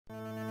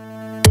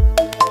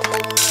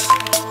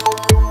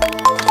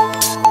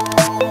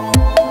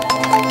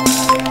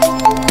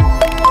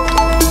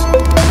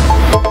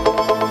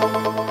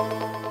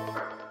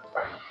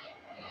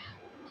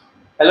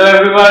Hello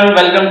everyone,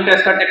 welcome to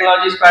Tesca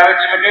Technologies Private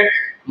Limited.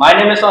 My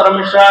name is Saurabh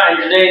Mishra and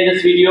today in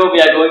this video we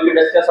are going to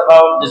discuss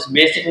about this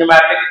basic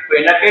pneumatic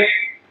trainer kit.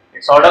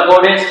 Its order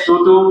code is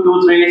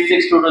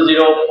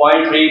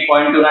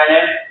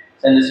 22236220.3.29N.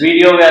 So in this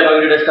video we are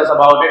going to discuss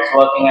about its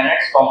working and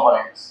its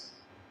components.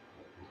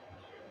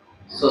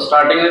 So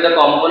starting with the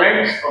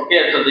components,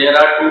 okay, so there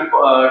are two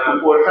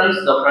portions,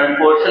 the front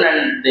portion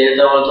and there is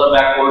also a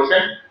back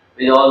portion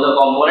with all the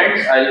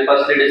components. I will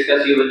firstly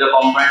discuss you with the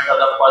components of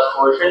the first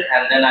portion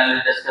and then I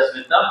will discuss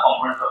with the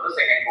components of the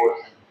second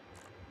portion.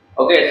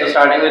 Okay, so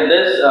starting with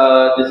this,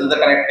 this is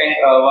the connecting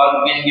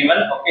valve being given.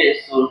 Okay,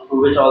 so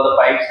through which all the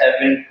pipes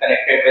have been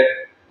connected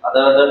with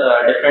other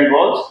different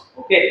valves.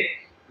 Okay,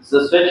 this is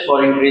a switch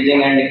for increasing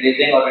and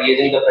decreasing or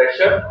releasing the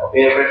pressure of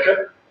air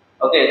pressure.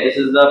 Okay,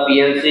 this is the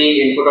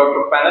PLC input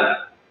output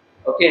panel.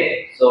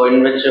 Okay, so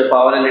in which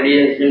power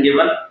LED has been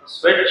given.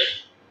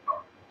 Switch,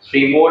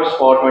 3 ports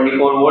for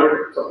 24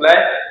 volt supply,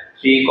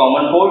 3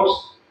 common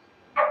ports,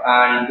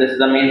 and this is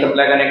the main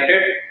supply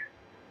connected.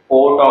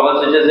 4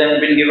 toggle switches have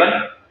been given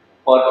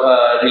for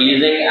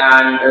releasing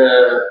and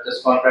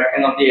this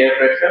contracting of the air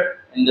pressure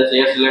in this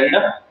air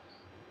cylinder.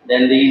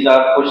 Then these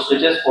are push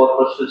switches, 4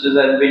 push switches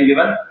have been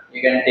given.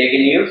 You can take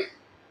in use.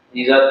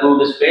 These are 2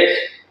 displays,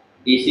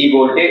 DC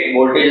voltage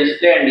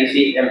display and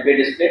DC ampere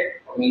display,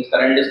 means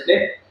current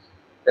display.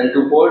 Then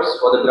 2 ports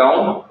for the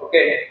ground,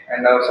 okay,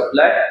 and our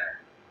supply.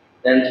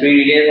 Then 3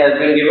 relays has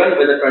been given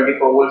with a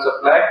 24 volt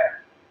supply,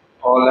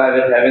 all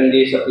having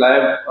the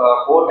supply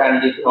port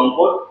and the ground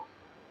port.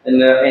 Then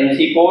the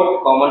NC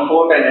port, common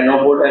port and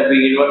NO port has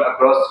been given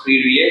across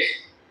 3 relays.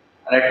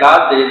 And at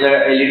last there is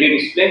a LED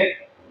display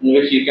in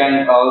which you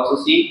can also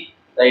see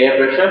the air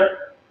pressure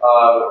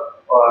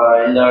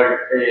in the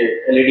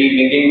LED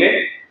blinking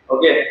way.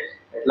 Okay,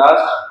 at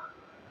last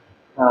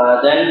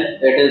then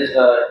it is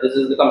this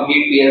is the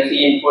complete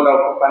PLC input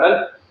output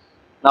panel.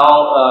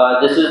 Now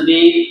this is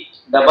the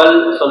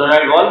double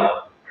solenoid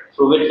valve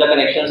through which the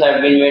connections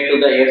have been made to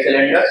the air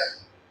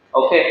cylinders.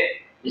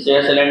 Okay, this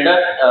air cylinder,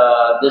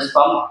 this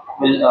pump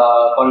will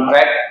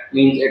contract,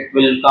 means it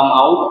will come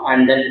out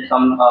and then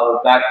come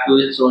back to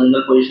its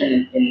original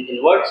position in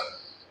inwards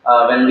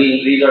when we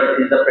increase or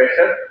decrease the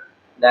pressure.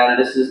 Then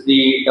this is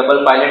the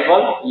double pilot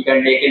valve you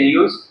can take in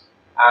use,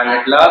 and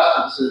at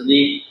last this is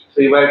the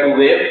 3x2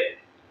 wave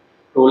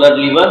roller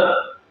lever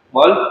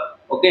valve.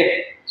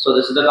 Okay, so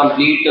this is the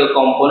complete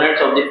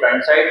components of the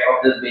front side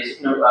of this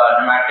basic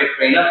pneumatic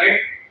trainer kit.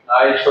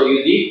 I will show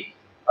you the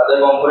other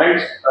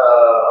components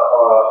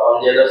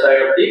on the other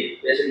side of the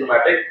basic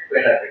pneumatic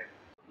trainer kit.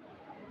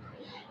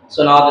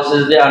 So now this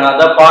is the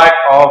another part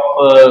of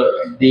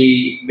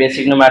the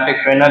basic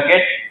pneumatic trainer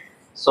kit.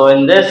 So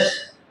in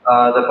this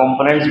the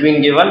components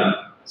being given.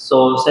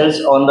 So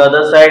since on the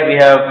other side we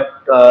have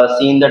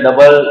seen the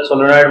double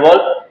solenoid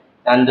valve,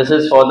 and this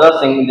is for the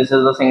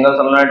single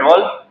solenoid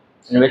valve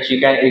in which you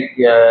can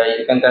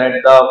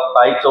connect the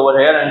pipes over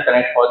here and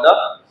connect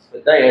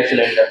with the air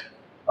cylinder.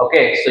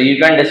 Okay, so you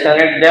can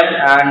disconnect them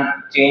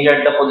and change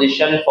at the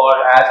position for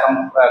as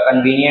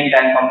convenient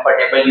and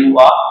comfortable you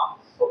are.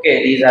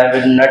 Okay, these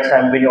nuts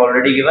have been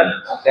already given.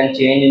 You can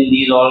change in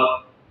these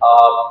all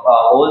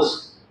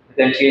holes. You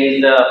can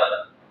change the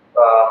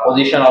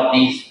position of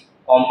these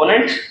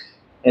components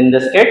in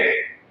this kit,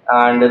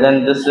 and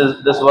then this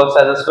works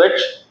as a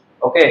switch.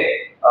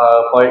 Okay,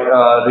 for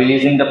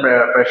releasing the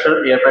air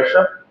pressure.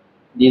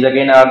 These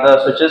again are the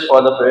switches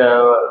for the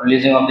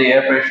releasing of the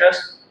air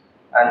pressures,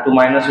 and 2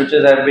 minor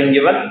switches have been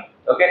given.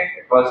 Okay,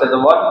 it works as a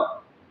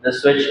valve. The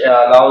switch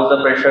allows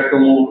the pressure to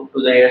move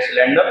to the air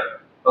cylinder.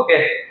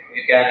 Okay,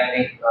 you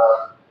can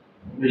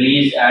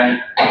release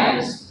and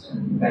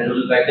do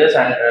it like this,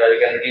 and you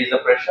can release the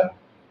pressure.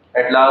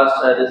 At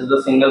last, this is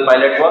the single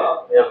pilot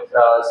valve. We have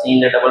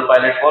seen the double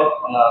pilot valve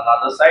on the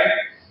other side,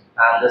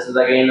 and this is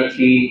again the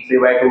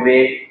 3x2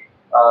 way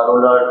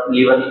roller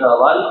lever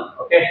valve.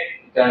 Okay,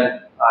 you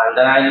can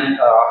then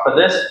after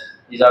this,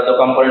 these are the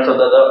components of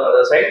the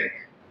other side.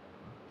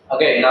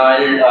 Okay, now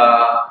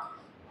I'll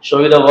show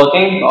you the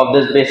working of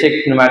this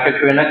basic pneumatic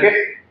trainer kit.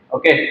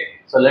 Okay,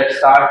 so let's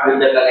start with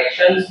the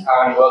connections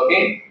and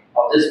working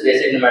of this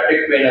basic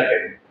pneumatic trainer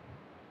kit.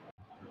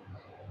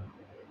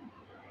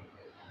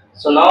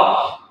 So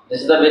now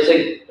this is the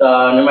basic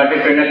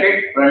pneumatic trainer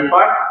kit front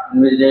part,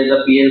 in which there is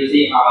a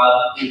PLC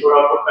input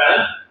output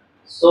panel.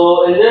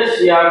 So in this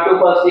you have to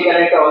firstly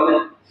connect all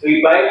the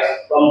 3 pipes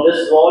from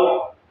this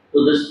valve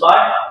to this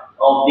part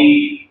of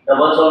the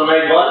double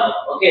solenoid valve.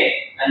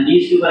 Okay, and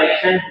these 2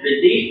 connections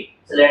with the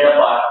cylinder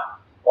part.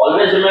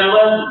 Always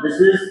remember, this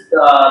is the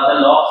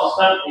lock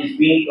system is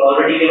being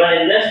already given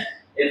in this.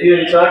 If you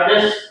insert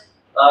this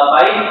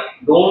pipe,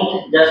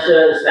 don't just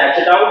snatch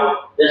it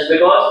out, just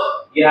because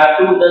you have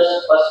to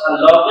just first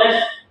unlock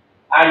this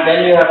and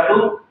then you have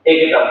to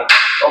take it out.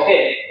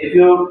 Okay, if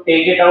you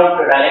take it out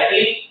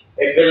directly,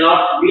 it will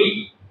not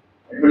be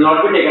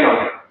taken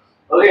out.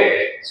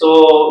 Okay,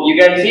 so you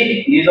can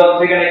see these all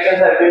 3 connections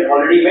have been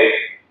already made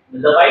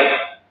with the pipe.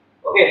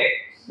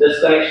 Okay, this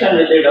connection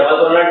with the double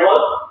solenoid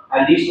valve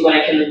and these 2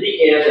 connections with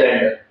the air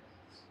cylinder.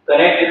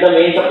 Connect with the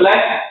main supply.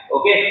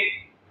 Okay,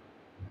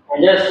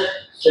 and just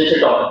switch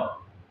it on.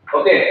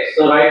 Okay,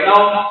 so right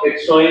now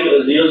it's showing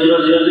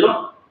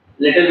 0000.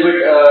 Little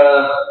bit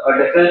a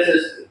difference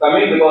is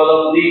coming because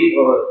of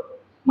the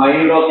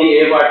minute of the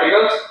air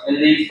particles in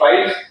these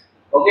pipes.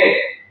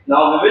 Okay,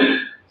 now we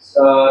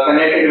will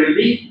connect it with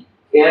the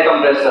air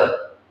compressor.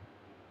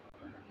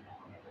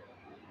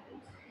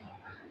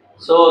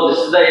 So this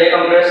is the air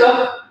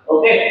compressor.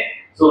 Okay,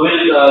 so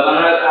we'll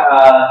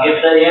gonna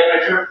give the air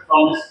pressure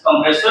from this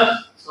compressor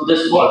to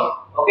this one.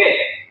 Okay,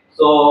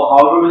 so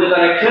how to do the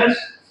connections?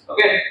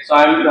 Okay, so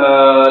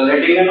I'm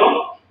letting you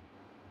know.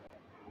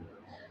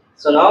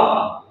 So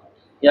now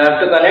you have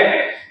to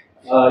connect.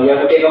 You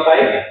have to take a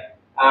pipe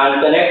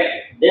and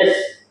connect this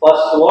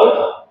first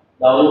wall,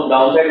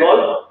 downside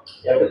wall.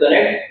 You have to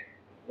connect.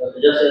 You have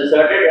to just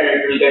insert it and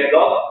it will get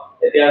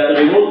locked. If you have to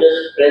remove,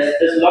 just press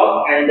this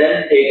lock and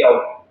then take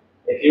out.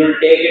 If you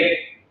take it,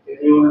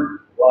 if you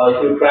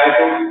try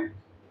to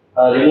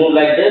remove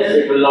like this,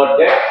 it will not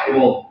get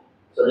removed.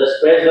 So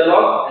just press the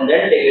lock and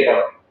then take it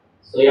out.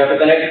 So you have to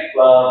connect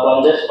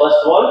from this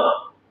first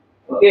wall.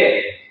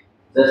 Okay,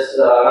 this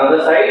another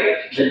side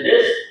with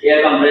this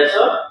air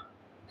compressor,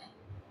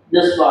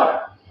 this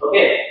part.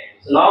 Okay,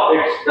 so now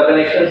the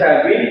connections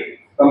have been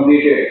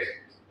completed.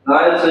 Now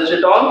I'll switch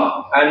it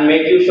on and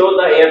make you show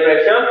the air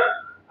pressure,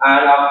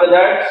 and after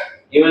that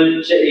you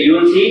will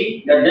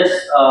see that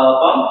this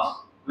pump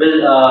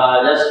will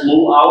just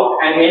move out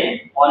and in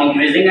on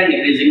increasing and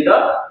decreasing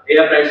the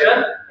air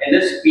pressure in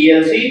this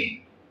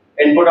PLC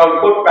input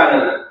output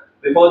panel.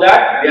 Before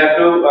that, we have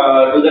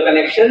to do the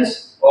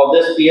connections of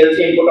this PLC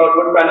input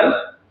output panel.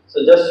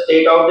 So just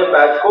take out the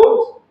patch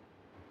codes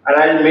and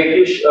I'll make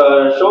you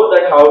show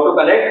that how to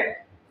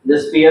connect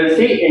this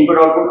PLC input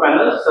output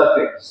panel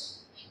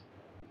circuits.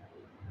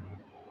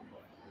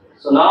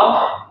 So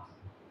now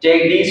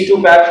take these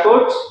two patch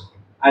codes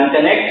and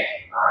connect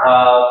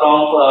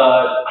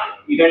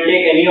you can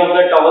take any of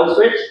the toggle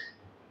switch,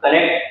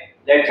 connect.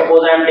 Let's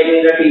suppose I am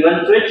taking the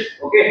T1 switch.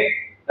 Okay,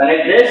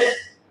 connect this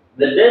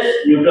with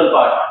this neutral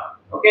part.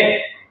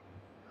 Okay,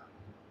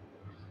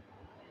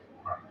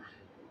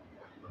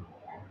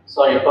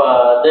 sorry,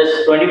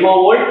 this 24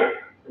 volt,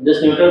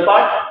 this neutral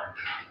part,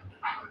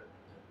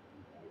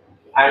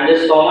 and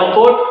this common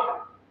port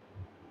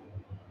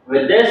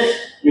with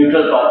this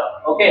neutral part.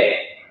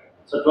 Okay,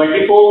 so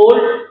 24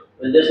 volt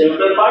with this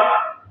neutral part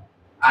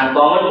and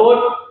common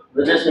port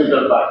with this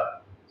neutral part.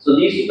 So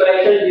these two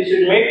connections you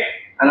should make,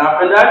 and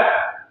after that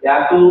you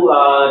have to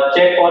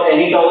check for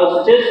any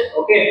toggle switches.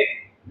 Okay,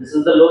 this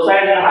is the low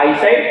side and high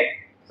side.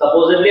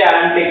 Supposedly I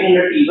am taking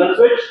the T1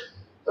 switch,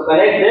 so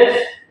connect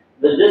this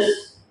with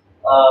this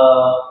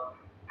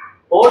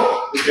port,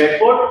 with red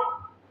port.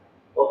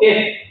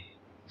 Okay,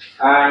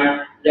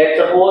 and let's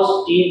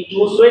suppose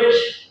T2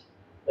 switch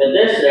with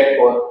this red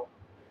port.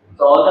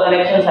 So all the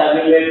connections have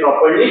been made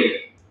properly.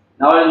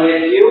 Now I'll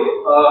make you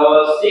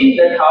see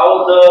that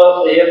how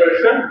the air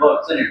pressure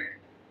works in it.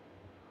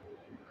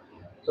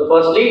 So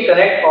firstly,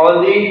 connect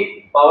all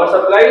the power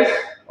supplies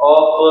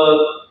of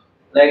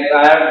like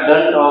I have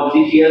done of the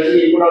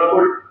PLC input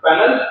output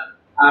panel,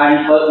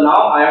 and for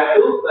now I have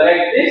to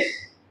connect this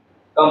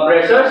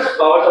compressor's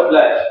power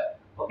supply.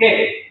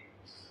 Okay.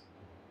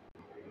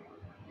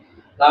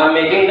 Now I am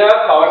making the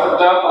power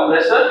supply of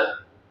compressor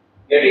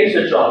getting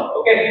switched on.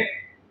 Okay.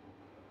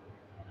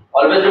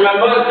 Always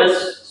remember this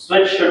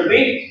switch should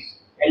be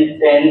in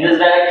this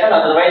direction,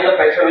 otherwise the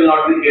pressure will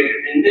not be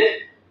created in this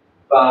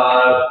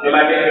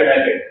pneumatic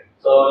trainer kit.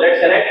 So let's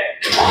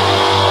connect.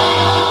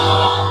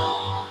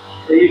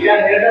 So you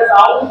can hear the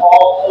sound of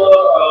the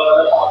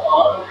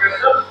power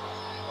compressor.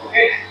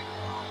 Okay.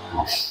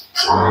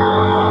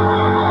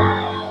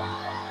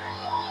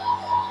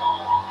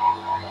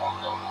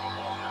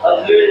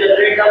 Once we will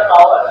generate the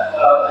power,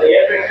 the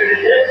air pressure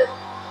in this,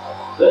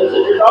 we'll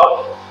switch it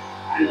off,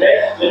 and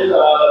then we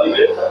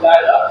will supply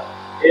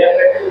the air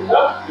pressure in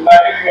the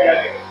pneumatic trainer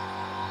kit.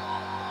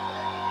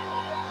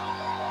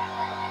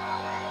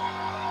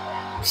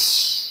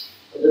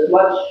 So this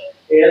much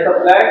air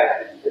supply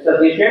is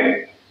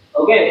sufficient.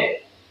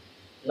 Okay.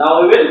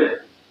 Now we will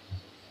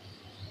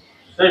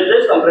switch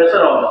this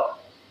compressor on.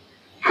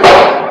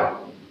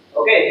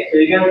 Okay. So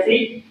you can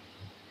see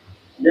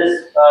this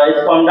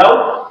is pumped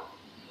out,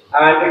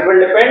 and it will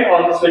depend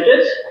on the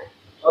switches.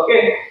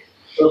 Okay.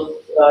 So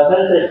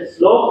since it's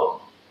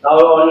slow, now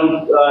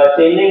on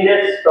changing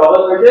this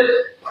toggle switches,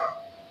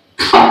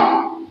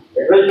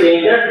 it will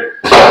change it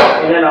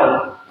in and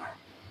out.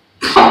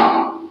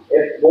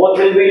 If both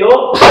will be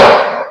low,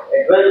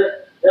 it will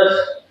just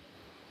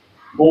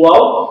move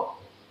out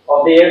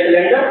of the air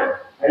cylinder,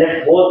 and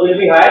if both will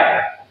be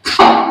high,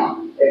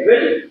 it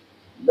will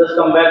just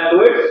come back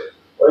to its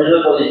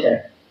original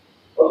position.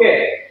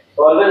 Okay,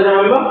 so always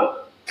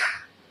remember,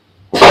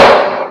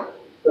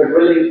 so it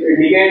will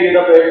indicate you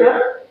the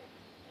pressure.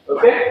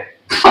 Okay,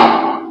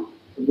 so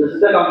this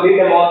is the complete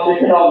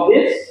demonstration of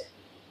this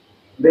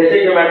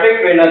basic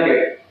pneumatic trainer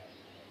kit.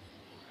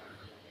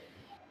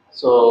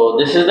 So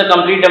this is the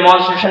complete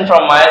demonstration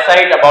from my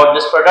side about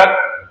this product.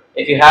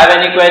 If you have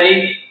any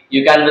query,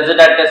 You can visit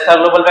our Tesca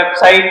Global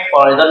website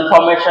for other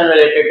information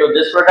related to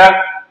this product.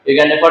 You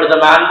can refer to the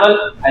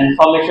manual and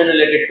information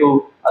related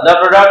to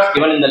other products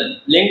given in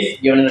the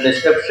links given in the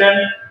description.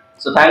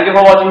 So thank you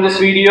for watching this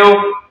video.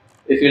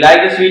 If you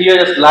like this video,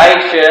 just like,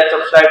 share,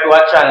 subscribe to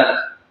our channel.